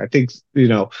desperate team. I think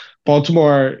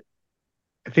Baltimore.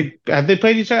 Have they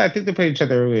played each other? I think they played each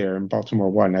other earlier, and Baltimore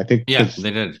won. I think they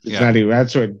did.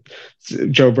 That's what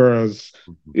Joe Burrow's.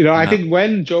 I think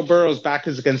when Joe Burrow's back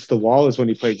is against the wall is when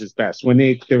he plays his best.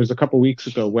 There was a couple weeks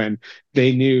ago when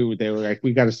they knew they were like,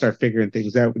 we got to start figuring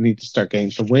things out. We need to start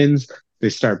getting some wins. They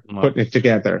start putting it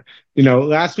together.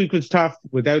 Last week was tough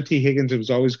without T. Higgins. It was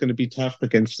always going to be tough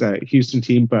against a Houston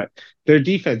team, but their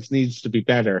defense needs to be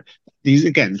better. These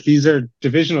are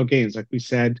divisional games, like we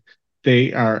said.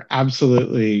 They are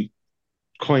absolutely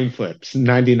coin flips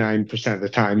 99% of the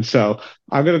time. So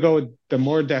I'm going to go with the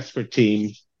more desperate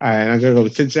team, and I'm going to go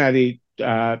with Cincinnati.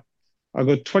 I'll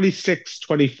go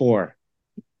 26-24.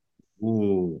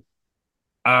 Ooh.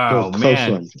 Close, Oh close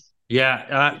man. one.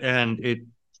 Yeah, and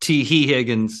He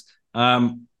Higgins.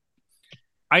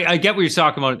 I get what you're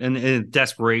talking about in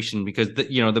desperation because the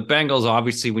Bengals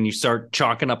obviously when you start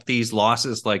chalking up these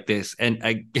losses like this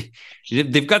and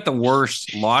they've got the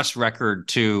worst loss record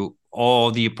to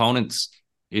all the opponents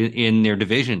in their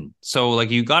division. So like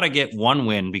you got to get one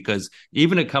win because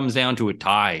even if it comes down to a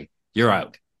tie, you're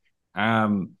out.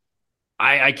 Um,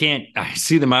 I can't. I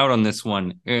see them out on this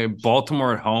one.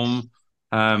 Baltimore at home.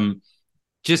 Um,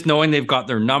 just knowing they've got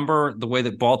their number, the way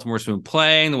that Baltimore's been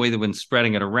playing, the way they've been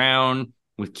spreading it around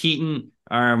with Keaton,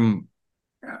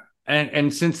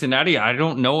 and Cincinnati. I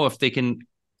don't know if they can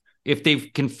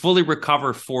fully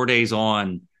recover 4 days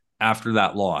on after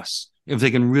that loss. If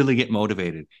they can really get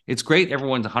motivated, it's great.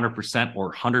 Everyone's 100%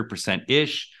 or 100%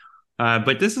 ish,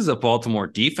 but this is a Baltimore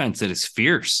defense that is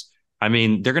fierce. I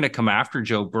mean, they're going to come after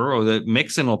Joe Burrow. The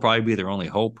Mixon will probably be their only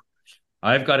hope.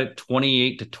 I've got it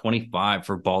 28-25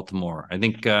 for Baltimore. I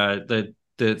think the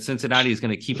Cincinnati is going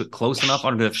to keep it close enough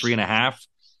under the 3.5,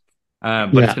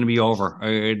 but it's going to be over.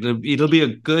 It'll be a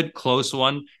good close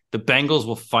one. The Bengals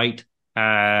will fight,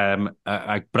 but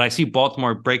I see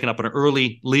Baltimore breaking up an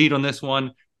early lead on this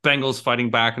one. Bengals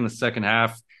fighting back in the second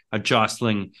half, a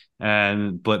jostling,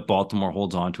 but Baltimore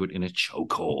holds on to it in a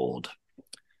chokehold.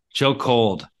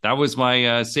 Chokehold. That was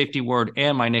my safety word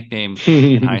and my nickname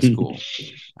in high school.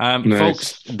 Nice.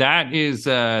 Folks,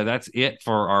 that's it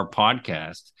for our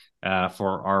podcast,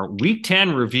 for our Week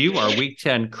 10 review, our Week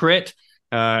 10 crit,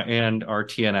 and our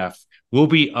TNF. We'll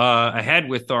be ahead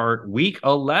with our Week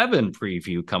 11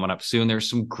 preview coming up soon. There's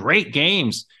some great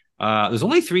games. There's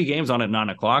only 3 games on at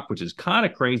 9:00, which is kind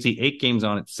of crazy. 8 games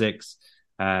on at 6,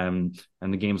 and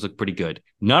the games look pretty good.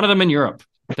 None of them in Europe.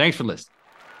 Thanks for listening.